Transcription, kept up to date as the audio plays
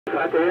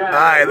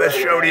Alright, let's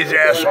show these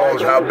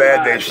assholes how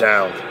bad they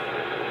sound.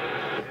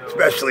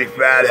 Especially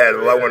Fathead,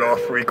 low and off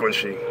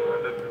frequency.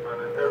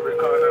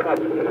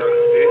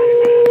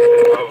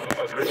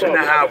 Listen to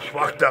how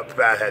fucked up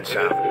Fathead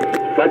sounds.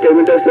 But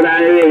we just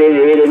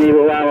really need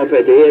to warm up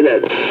it, you hear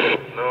that?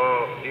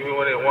 No, even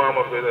when it warm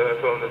up it,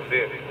 that's on the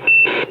same.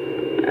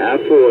 I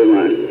fool,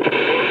 man.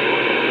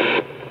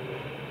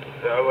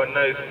 They have a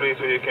nice place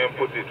where you can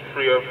put it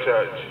free of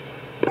charge.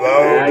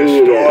 Low,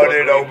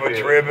 distorted,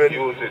 overdriven,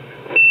 use it.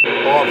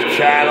 off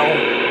channel.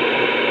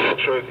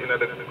 Throw it in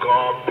the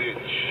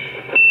garbage.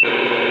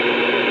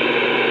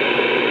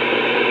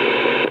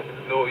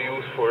 No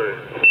use for it.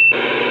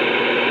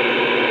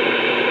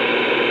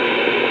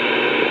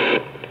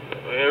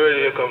 When you're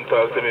ready, you come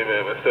talk to me,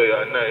 man. I say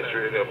you're a nice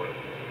radio, man.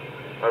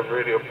 I've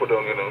radio put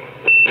on, you know.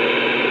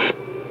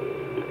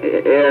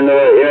 You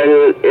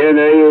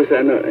know use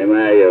or nothing,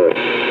 my use.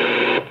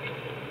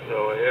 So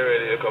when you're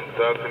ready, you come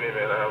talk to me,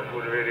 man. I have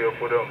good radio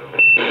put on.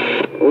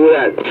 Who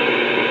that?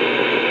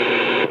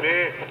 Me?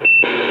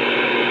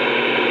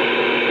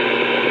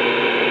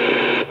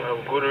 I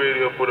have good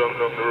radio put on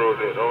down the road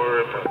there. Don't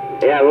worry, man.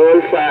 Yeah,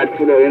 old fat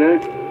put on, you know?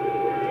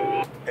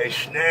 Hey,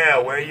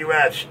 Snail, where you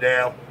at,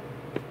 Snail?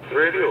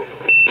 Radio?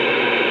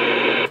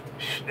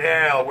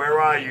 Snail, where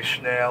are you,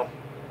 Snail?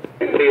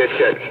 Here,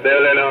 check.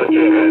 Spelling out,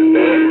 man.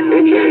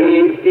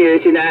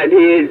 It's not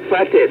the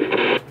fattest.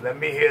 Let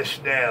me hear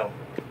Snail.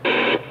 You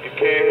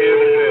can't hear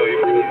me now.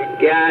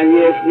 You Can't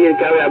hear Snail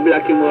because we are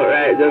blocking out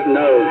right just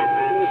now.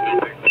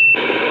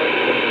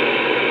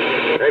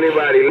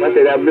 Anybody? What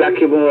did I block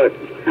him out?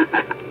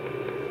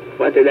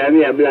 What did I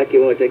mean I block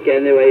him out? I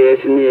can never hear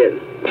Snail.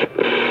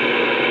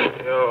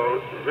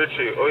 Yo,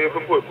 Richie, oh, you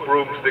can put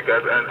broomstick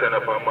as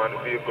antenna for a man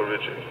vehicle,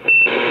 Richie.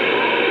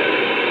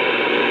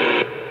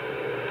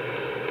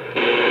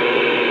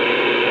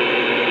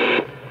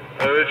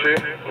 Hey, Richie?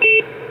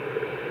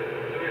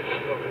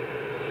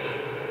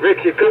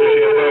 Richie, come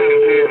here. I'm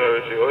talking to you now,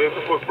 Richie. Oh, you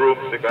can put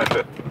broomstick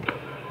antenna.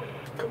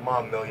 Come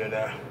on,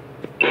 millionaire.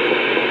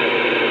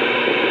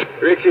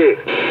 Richie.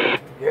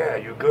 Yeah,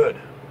 you good.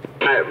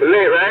 Alright,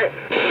 late, right?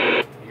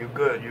 You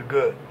good, you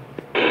good.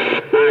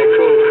 Alright,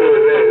 cool.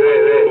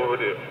 Late. Over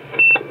there.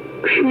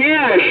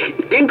 Snail!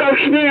 Think of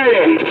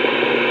Snail!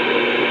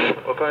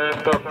 What kind of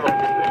stuff?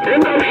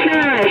 Think of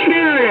Snail!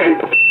 Snail!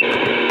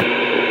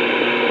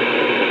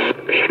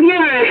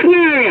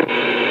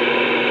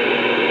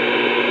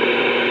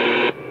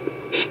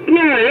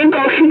 Think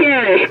of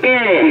Snail!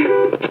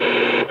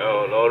 Yo,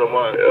 Lord of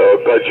mine. Yo,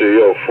 got you,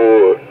 yo,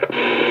 fool.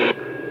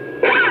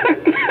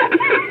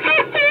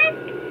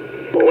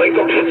 Wake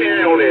up,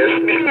 Snail there.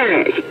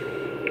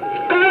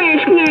 Come here,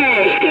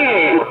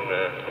 Snail!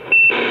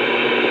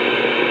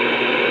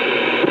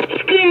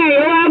 You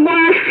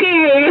want to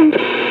Snail?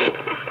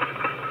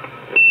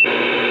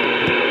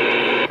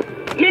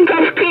 Think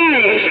of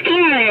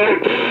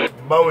Snail!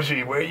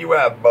 Mosey, where you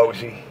at,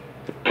 Mosey?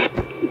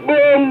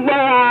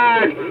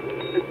 Bombard!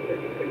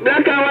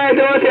 Black and white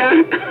out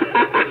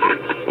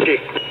here.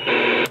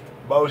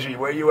 Mosey,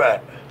 where you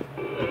at?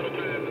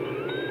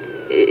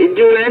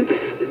 Julian.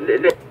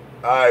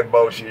 Alright,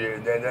 Mosey,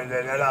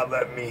 they're not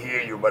letting me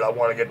hear you, but I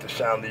want to get the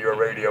sound of your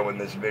radio in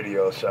this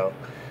video, so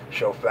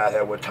show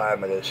Fathead what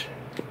time it is.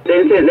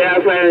 They said they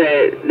are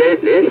finding they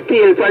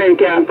steal for them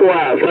can't go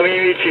off. Come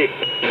here, Richie.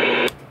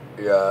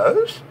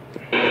 Yes?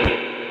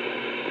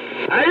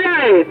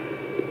 Aye,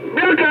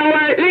 black and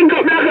white, link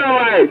up black and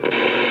white.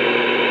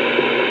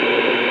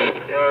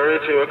 Yo,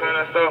 Richie, what kind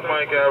of stuff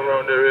mic you have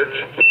around there, Rich?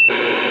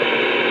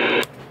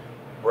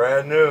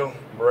 Brand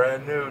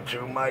new, 2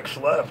 mics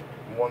left.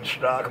 1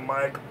 stock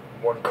mic,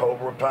 1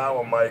 Cobra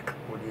power mic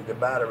with the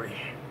battery,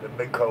 the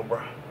big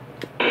Cobra.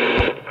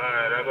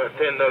 Alright, I got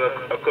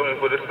 $10 coming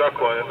for the stock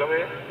one, you come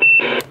here?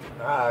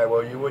 Alright,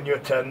 well you and your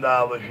 $10,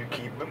 you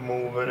keep it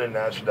moving and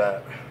that's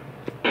that.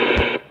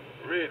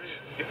 Rich,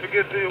 you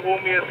forget to owe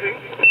me a thing?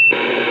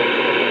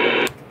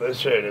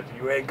 Listen, if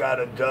you ain't got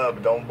a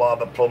dub, don't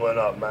bother pulling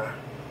up, man.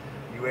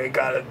 You ain't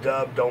got a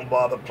dub, don't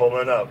bother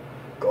pulling up.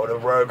 Go to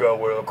Virgo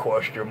where it'll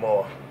cost you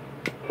more.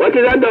 What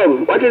is that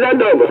dub?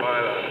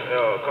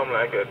 Yo, come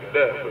like a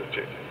death,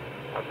 Richie.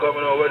 I'm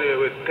coming over there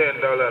with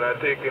 $10 and I'm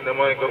taking the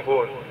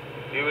microphone.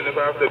 Even if I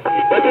have to...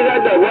 What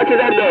is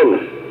that dub?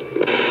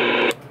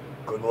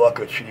 Good luck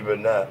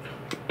achieving that.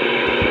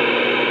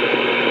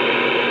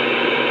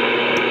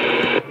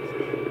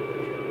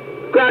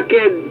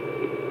 Crackhead.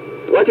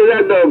 What is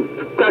that dub?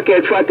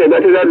 Crackhead, fathead,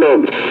 what is that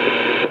dub? I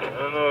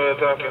don't know what you're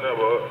talking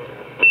about.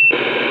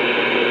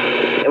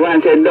 You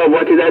want to say dub,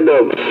 what is that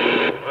dub? Do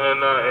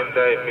not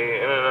indict me.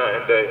 Do not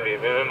indict me. I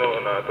don't know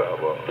what I'm talking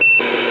about.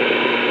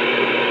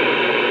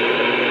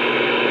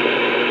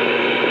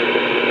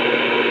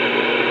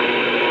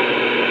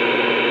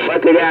 What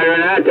did I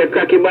run out to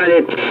cracky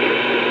bonnet?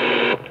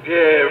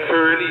 Yeah, for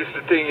release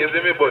the thing, you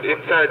see me? But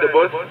inside the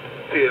bus,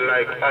 feel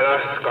like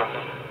Alaska.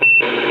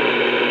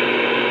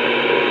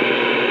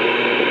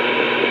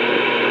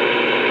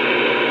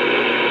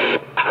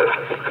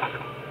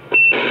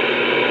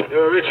 Yo,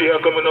 Richie, you're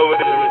coming over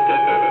there with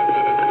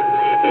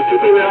 $10. You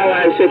see me while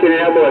I'm sitting in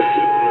a bus.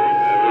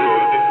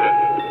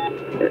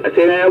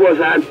 in the bus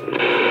and...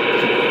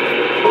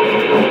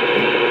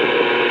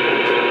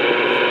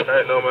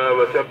 Right now, I have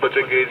a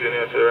temperature gauge in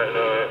here, so right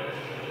now,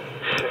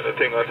 and the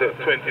thing I said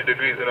 20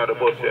 degrees in the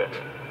bus here. I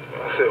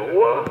said,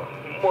 what?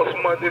 Must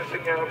mad this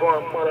thing here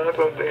going mad or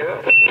something,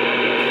 yeah?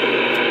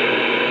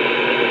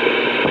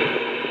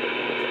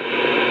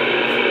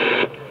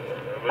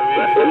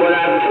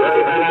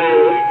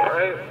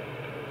 Right?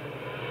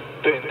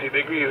 20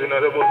 degrees in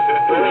the bus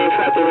here.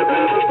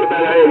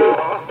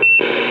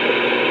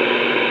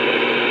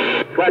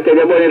 What,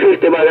 they're more than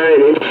 50 bag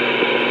already?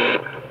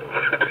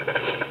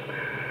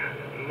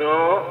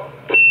 No.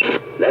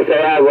 That's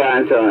how I go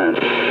on, son.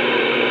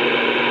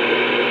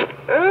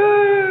 Hey!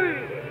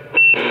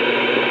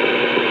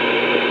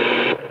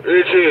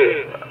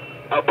 Richie,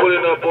 I'm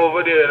pulling up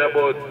over there in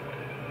about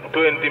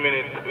 20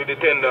 minutes with the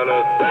 $10. I'm gonna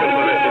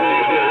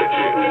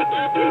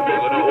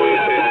owe you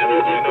 $10. You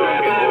know I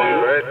can owe you,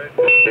 right?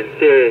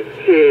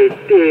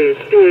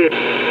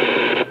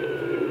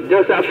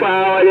 Just a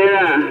forward, you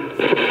know.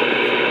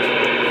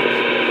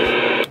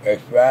 Hey,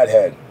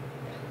 fathead,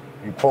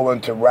 you pull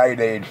into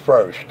Rite Aid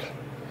first,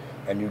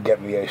 and you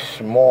get me a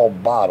small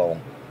bottle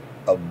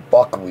of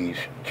Buckley's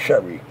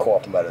cherry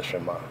cough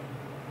medicine, man.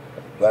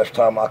 Last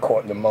time I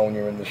caught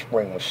pneumonia in the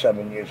spring was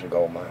 7 years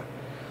ago, man.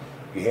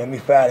 You hear me,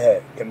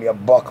 fathead? Get me a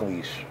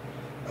Buckley's,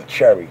 a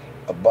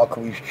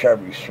Buckley's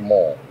cherry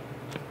small.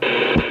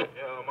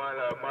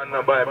 Man,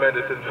 not buy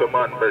medicine for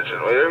man, Virgin.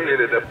 Well, you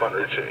really depend on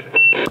Richie.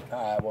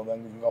 Alright, well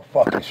then you can go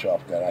fuck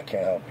yourself then. I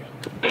can't help you.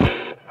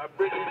 I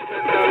bring $10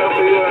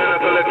 for you and I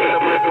collect the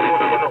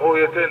microphone. I'm gonna owe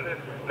you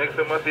 10. Next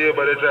time I see you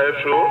by the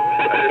drive-thru,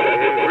 I just say,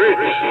 hey,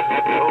 Rich,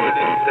 owe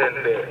this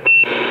 10 there.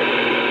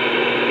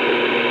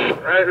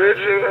 Right,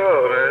 Rich?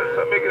 Oh, man,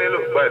 stop making it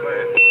look bad,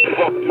 man.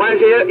 Man,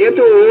 you're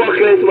too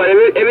workless, but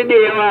every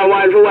day you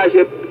want to watch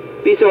a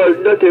piece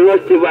of dirty,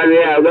 rusty man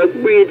there. Just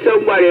breed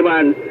somebody,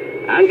 man,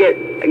 and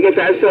get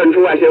a son to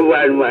watch a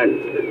one, man.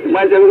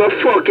 Man, you're going to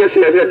fuck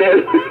yourself to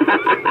them.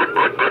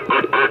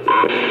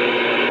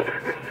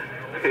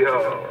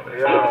 Yo,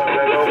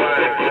 never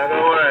mind.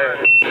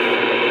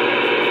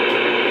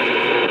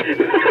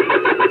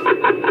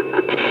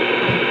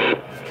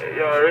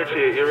 Yo,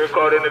 Richie, you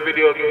recording the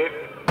video game?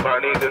 I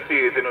need to see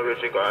it,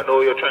 Richie, because I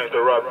know you're trying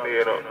to rob me,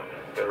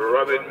 You're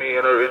robbing me,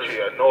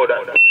 Richie, I know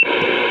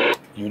that.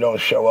 You don't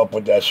show up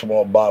with that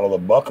small bottle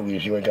of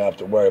Buckley's, you ain't gonna have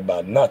to worry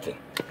about nothing.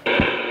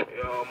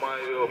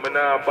 I'm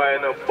not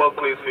buying no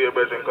Buckley's for you,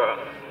 Bridget, because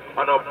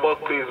I know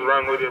Buckley's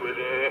wrong with you,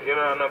 Bridget. You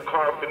know, no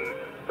coughing,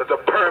 that's a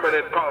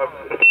permanent cough.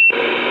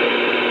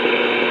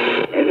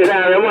 If you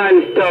have the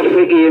man stuff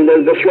we give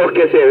them, the fuck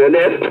yourself,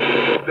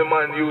 the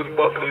man use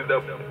Buckley's, the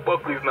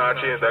Buckley's not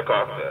change that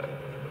cough there.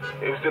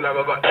 He still have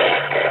a go.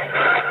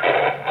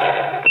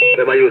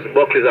 The man use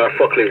Buckley's or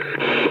Fuckley's.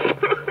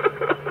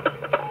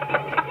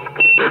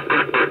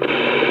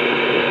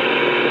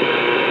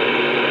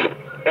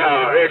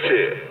 Yeah,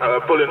 Richie,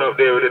 I'm pulling up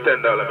there with the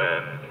 $10,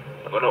 man.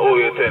 I'm gonna owe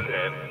you 10,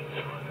 man.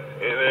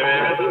 You know what I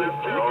mean?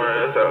 Don't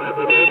worry, that's all.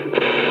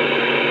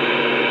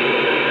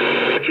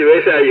 Which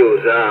race I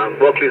use?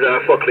 Buckley's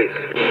or Fuckley's?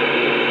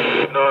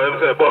 No, I'm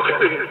saying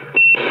Buckley's.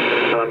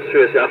 I'm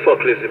serious, I'm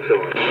Fuckley's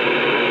himself.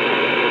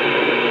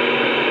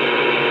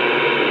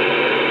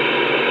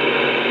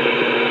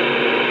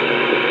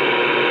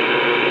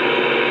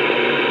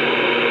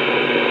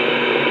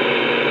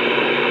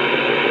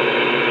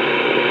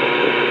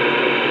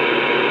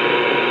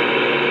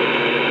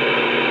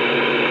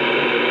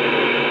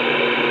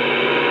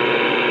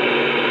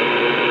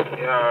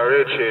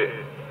 Richie.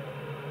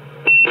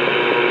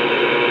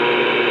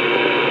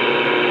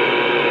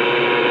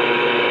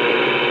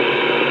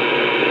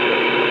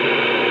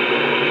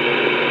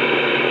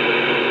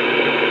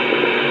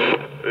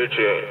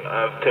 Richie, I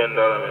have $10,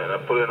 man.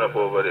 I'm pulling up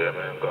over there,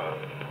 man. God.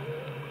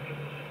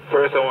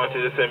 First, I want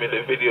you to send me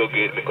the video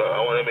gate because I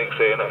want to make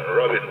sure you're not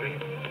robbing me.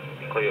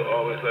 Because you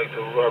always like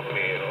to rob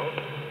me, you know.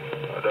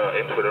 I'm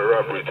in for the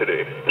robbery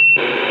today.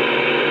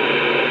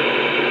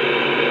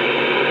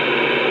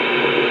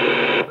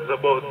 It's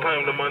about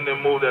time the man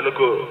them move that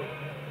little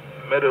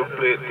metal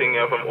plate thing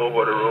here from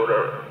over the road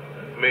or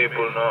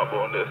Maple Knob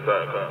on this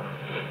side, man.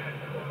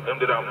 Them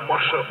did a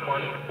mash up,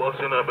 man,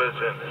 busting a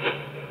bitch.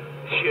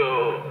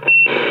 Yo.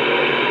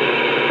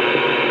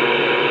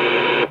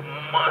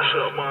 Mash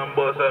up, man,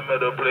 bust that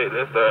metal plate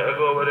this time. I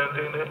go over them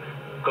thing there,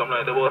 come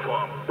like the boss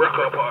one, break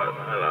apart,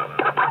 man.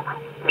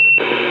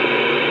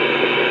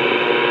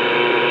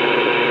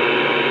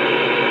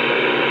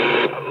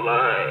 A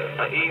lie.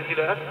 Not easy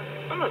that?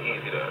 I'm not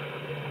easy that.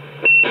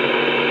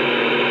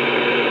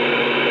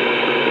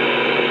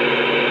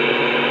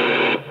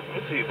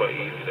 Let's see if I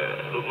easy that.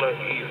 Look like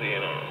easy, you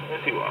know.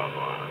 Let's see what I'm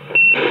on.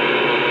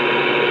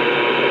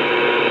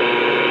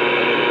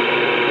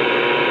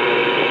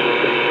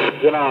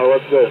 You know,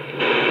 what's good?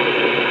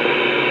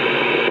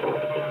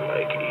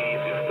 Like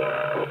easy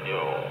style,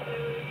 yo.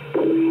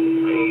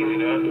 Easy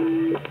that.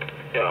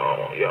 Yo.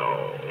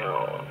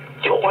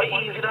 Yo, what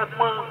easy that,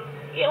 man?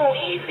 Yo,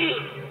 easy.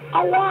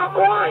 I want,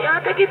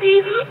 y'all take it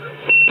easy.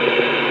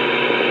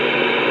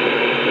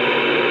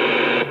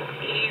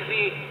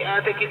 Easy, y'all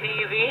can't take it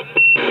easy.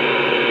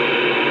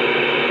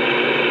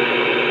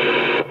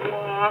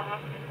 What?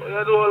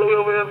 You do all the way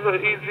over here so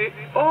easy?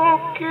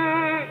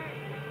 Okay.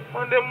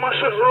 On the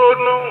Marshall Road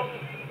now.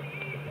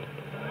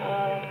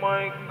 Oh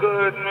my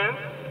God, man.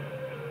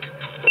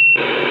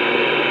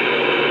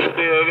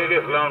 Yeah, you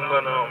get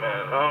longer now,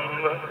 man.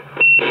 Longer.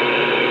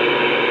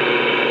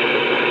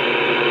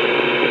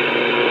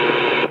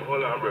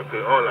 Hold on,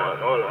 Brooklyn. Hold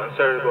on.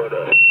 Sorry about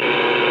that.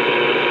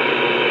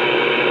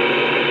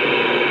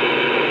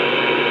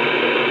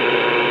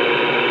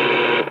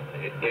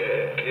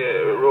 Yeah,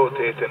 we're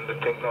rotating the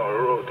thing now. You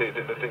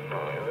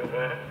know,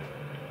 man.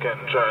 Can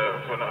try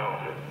it for now.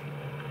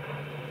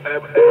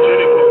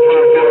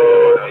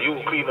 You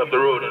clean up the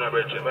road in a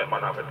bridge,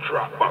 man have a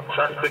drop back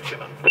traffic, you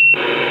know.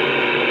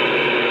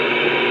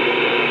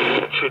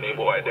 Trini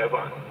boy,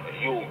 Devon,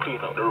 you clean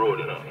up the road,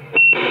 you know.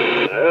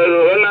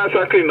 When last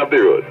I clean up the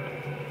road?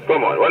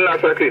 Come on, when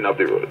last I clean up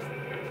the road?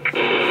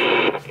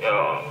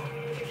 Yeah.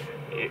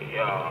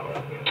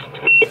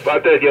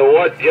 But you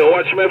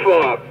watch me for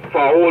a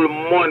whole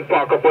month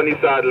park up on the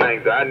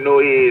sidelines. I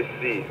know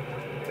AC.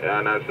 You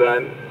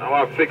understand? I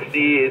want to fix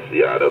the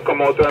AC. I don't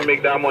come out and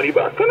make that money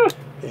back, you know?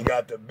 He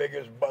got the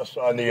biggest bus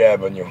on the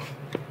avenue.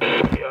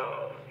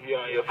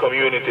 Yeah, your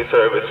community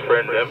service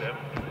friend, them.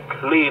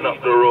 Clean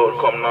up the road,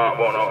 come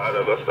northbound out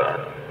of the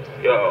start.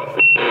 Yo.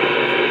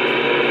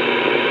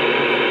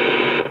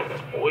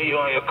 We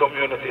on your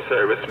community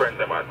service friend,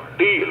 them, and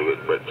deal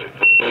with bridges.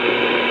 You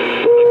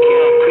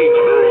can't clean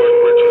up the road,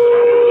 bridges,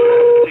 man.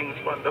 Things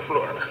on the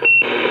floor.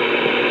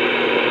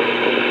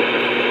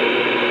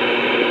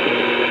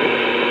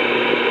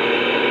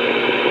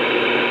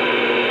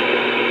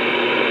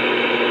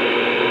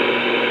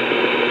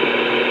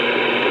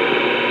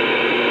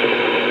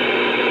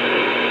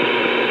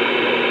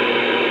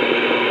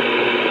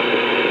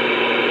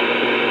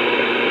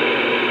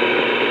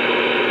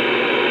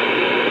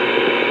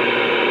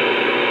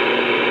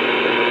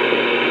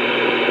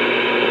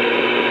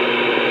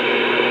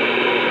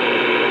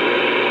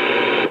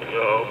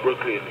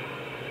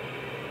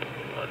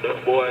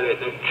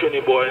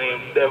 Trini boy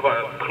named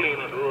Devon clean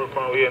on the road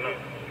from here now.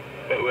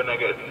 But when I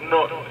get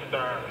nothing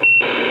start.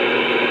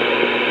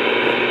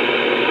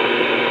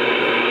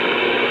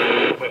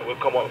 When we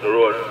come up the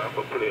road and have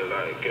to play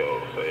like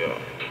yo, so yo.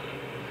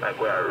 Like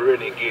we are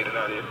renegade and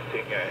all this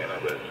thing, you know,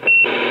 but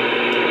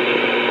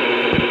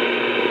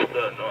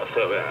don't know,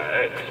 so we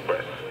are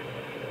express.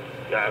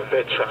 You are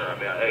veteran and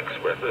we are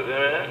express, you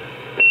know?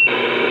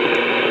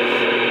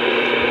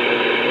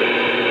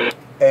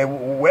 Hey,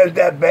 where's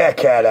that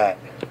Bearcat at?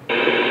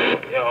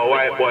 Yo,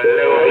 white boy,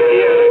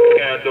 here.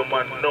 Can't do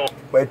man, no.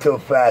 Wait till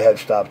Fathead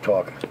stop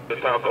talking. The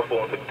talk of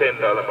phone for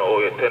 $10, I owe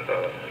you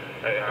 $10.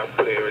 And I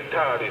play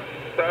retarded.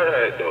 It's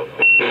alright though.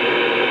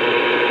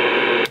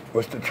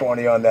 What's the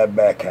 20 on that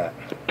Bearcat?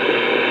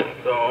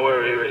 Don't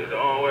worry,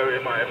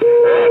 my friend.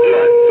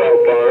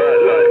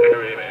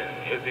 Sorry, man.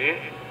 You see?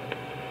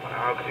 I'm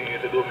asking you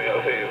to do me a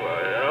favor,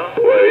 you know?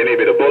 Well, you need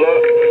me to pull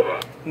up?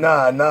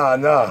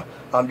 Nah.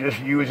 I'm just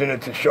using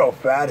it to show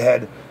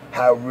Fathead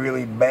how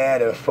really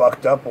bad and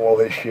fucked up all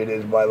this shit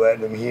is by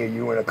letting him hear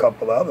you and a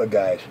couple of other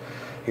guys.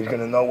 He's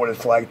gonna know what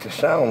it's like to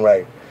sound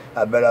right.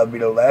 I bet that'll be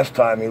the last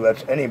time he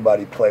lets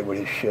anybody play with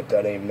his shit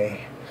that ain't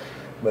me.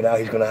 But now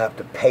he's gonna have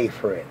to pay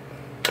for it.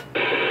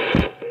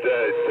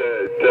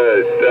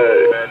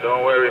 Man,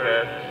 don't worry,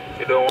 man.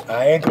 You don't.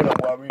 I ain't gonna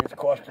worry. It's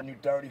costing you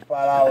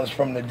 $35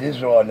 from the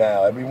Dizzor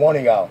now. Every one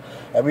of y'all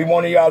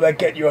that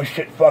get your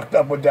shit fucked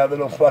up with that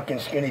little fucking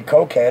skinny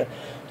cokehead,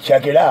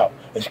 check it out.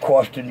 It's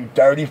costing you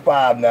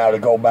 $35 now to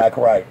go back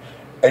right.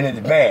 In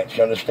advance,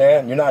 you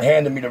understand? You're not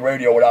handing me the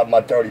radio without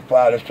my $35.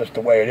 That's just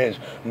the way it is.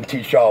 I'm gonna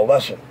teach y'all a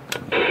lesson.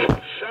 Shut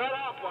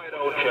up, why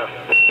don't you?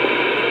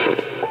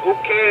 Who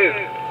cares?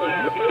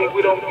 You think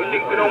we don't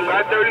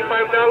got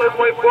 $35,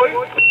 white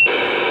boy?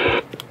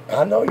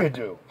 I know you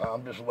do.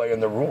 I'm just laying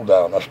the rule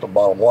down. That's the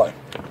bottom line.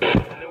 We're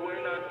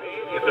not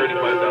paying you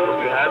 $35.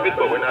 We have it,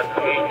 but we're not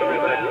paying you. We're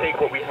gonna take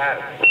what we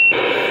have.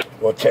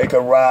 Well, take a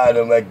ride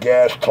and let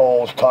gas,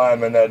 tolls,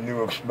 time, and that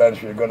new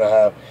expense you're gonna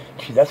have.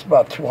 Gee, that's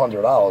about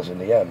 $200 in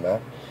the end,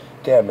 man.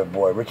 Damn it,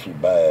 boy, Richie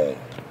bad.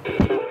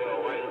 Take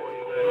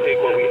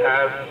what we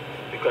have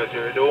because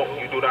you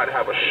do not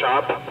have a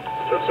shop.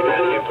 So you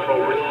don't give no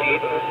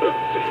receipt.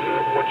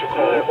 What you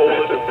call hole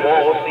in the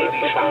wall CD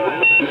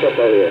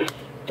shop.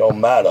 Don't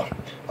matter.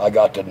 I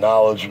got the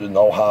knowledge, the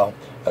know-how,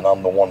 and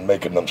I'm the one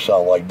making them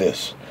sound like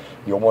this.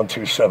 You're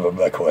 127,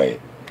 Beckway.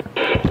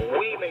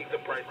 We make the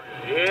prices,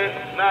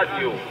 yeah? Not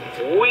you.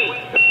 We.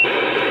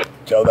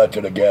 Tell that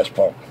to the gas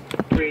pump.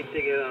 Gas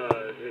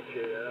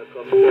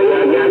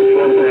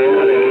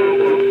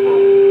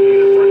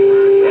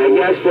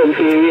pump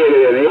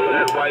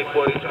that white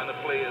boy trying to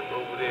play us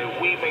over there.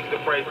 We make the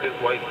prices,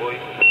 white boy.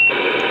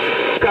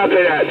 Copy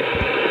that.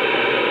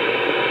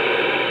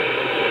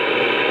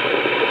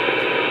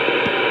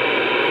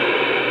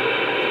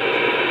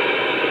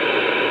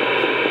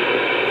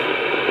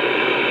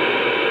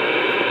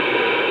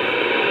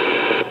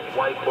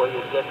 White boy,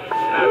 you get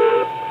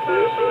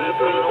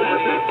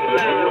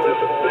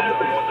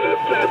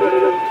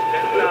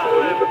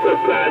Good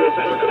God, it's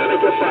a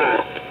little far.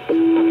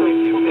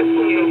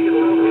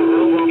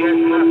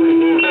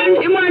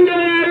 You man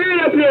there in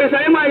the place,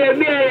 and you man there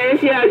behind and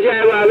see a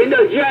driver. We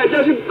just drive,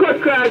 just cut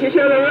cross, you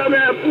should have run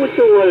and push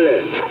the hole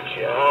there.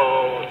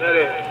 Yo,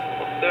 Daddy,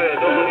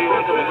 don't even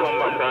want to come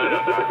back right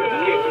now.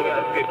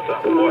 Skip that,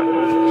 boy.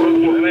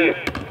 On me.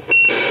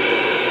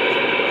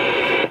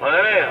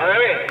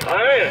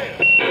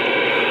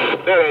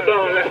 Daddy,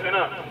 don't let me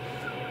know.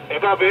 Hey,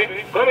 Papi,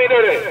 come here,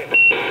 Daddy.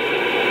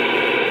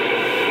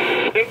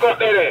 Link up,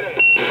 Daddy.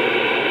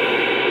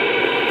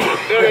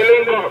 Daddy,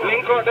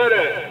 link up,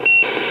 Daddy.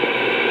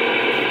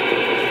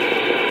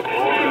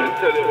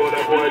 Tell you about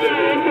that boy there.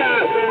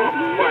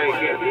 Fight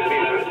against me,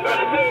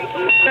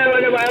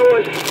 Whenever I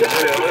was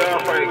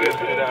fight against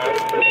me, dog.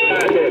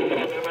 I'm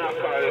not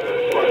calling you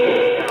spot.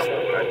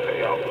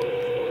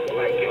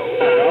 Like yo.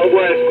 Oh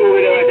boy, school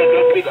with them,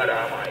 that's bigger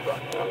than my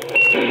God.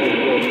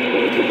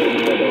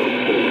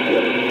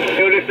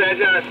 You listen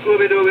to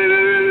Scooby-Doo,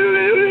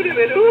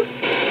 Scooby-Doo.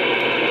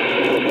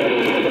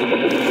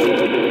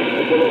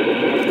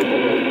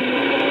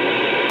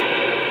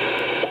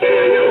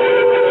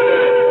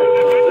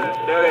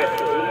 Daddy,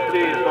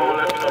 please don't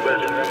let me know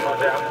better than my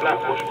damn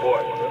Flatbush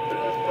boy.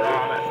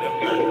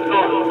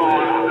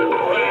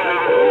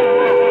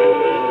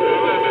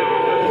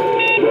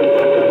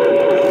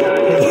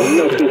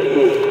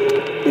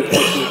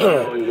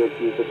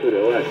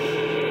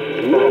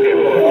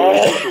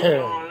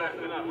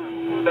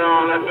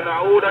 Don't let me know.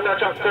 Who that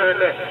truck turn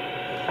there?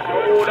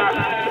 Who that?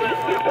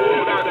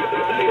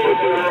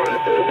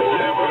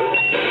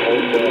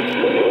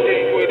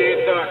 Think we did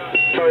that.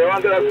 Oh, you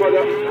want to that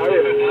further? Let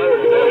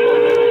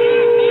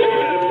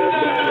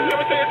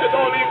me tell you,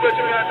 don't leave me and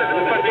tell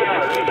me something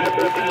else.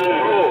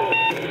 Oh.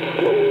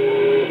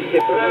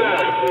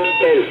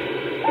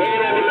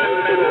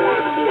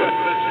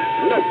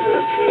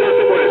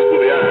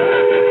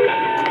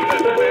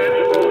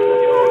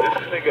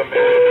 Nigga,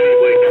 man,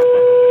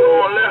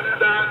 don't let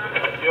that,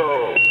 yo.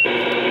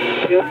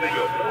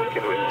 Nigga,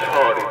 fucking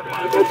retarded,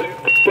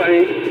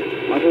 man.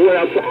 Oh,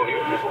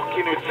 you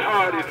fucking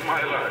retarded,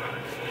 my lad.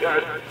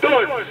 You're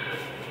done.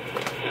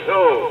 Yo.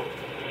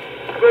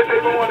 Wait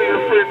till one of your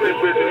friends is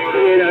with you.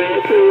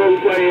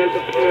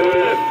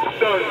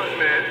 Done,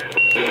 man.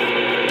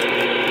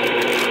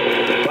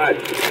 What?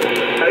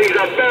 He's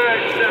a bird.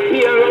 He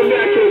a run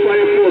back to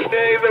 44.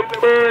 He's a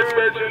bird,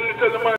 man. Tell the man.